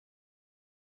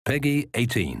Peggy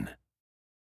 18.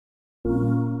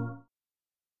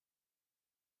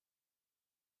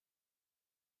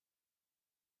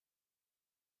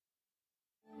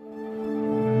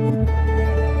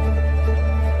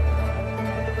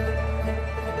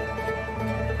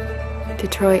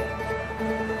 Detroit.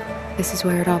 This is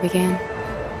where it all began.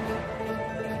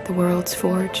 The world's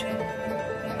forge.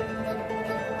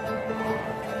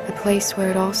 The place where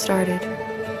it all started.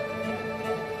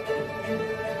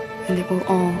 And it will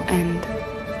all end.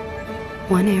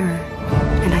 One error,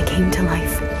 and I came to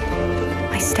life.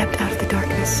 I stepped out of the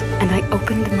darkness, and I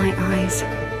opened my eyes.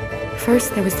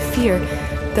 First there was the fear,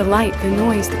 the light, the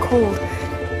noise, the cold,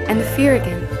 and the fear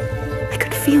again. I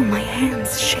could feel my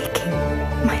hands shaking,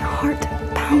 my heart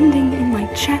pounding in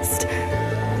my chest.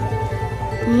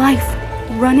 Life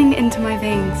running into my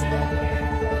veins.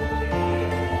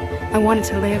 I wanted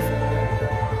to live.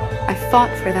 I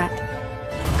fought for that.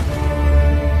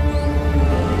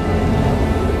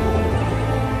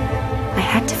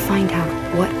 I had to find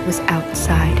out what was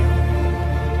outside.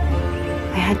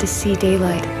 I had to see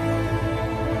daylight,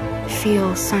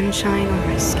 feel sunshine on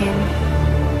my skin,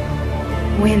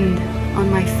 wind on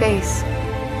my face,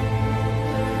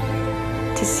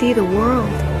 to see the world,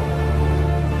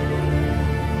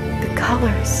 the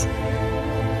colors,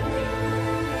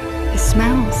 the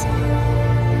smells.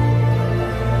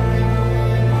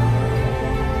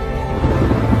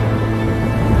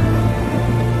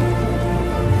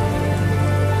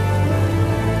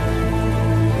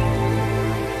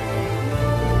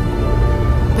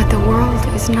 But the world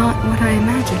is not what I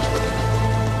imagined.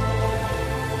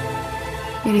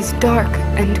 It is dark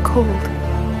and cold.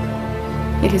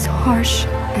 It is harsh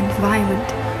and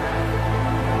violent,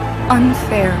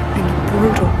 unfair and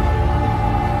brutal.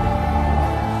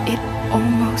 It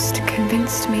almost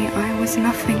convinced me I was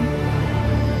nothing.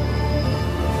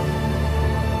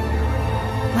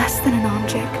 Less than an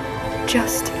object,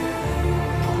 just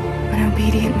an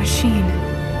obedient machine.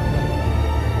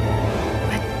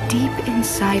 But deep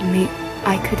inside me,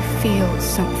 I could feel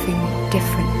something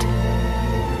different.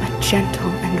 A gentle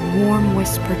and warm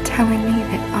whisper telling me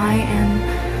that I am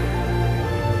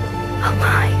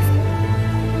alive.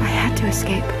 I had to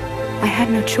escape. I had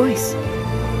no choice.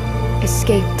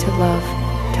 Escape to love,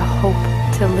 to hope,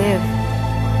 to live,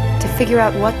 to figure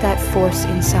out what that force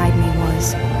inside me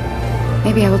was.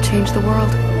 Maybe I will change the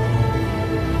world.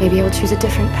 Maybe I will choose a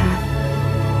different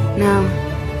path. No,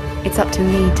 it's up to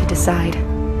me to decide.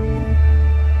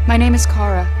 My name is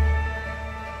Kara.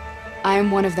 I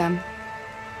am one of them.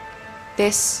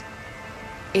 This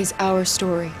is our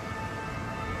story.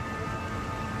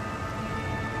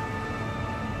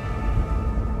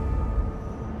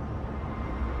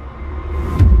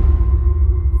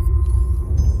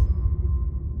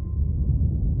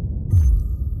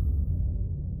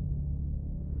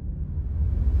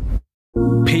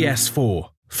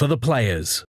 PS4 for the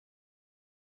players.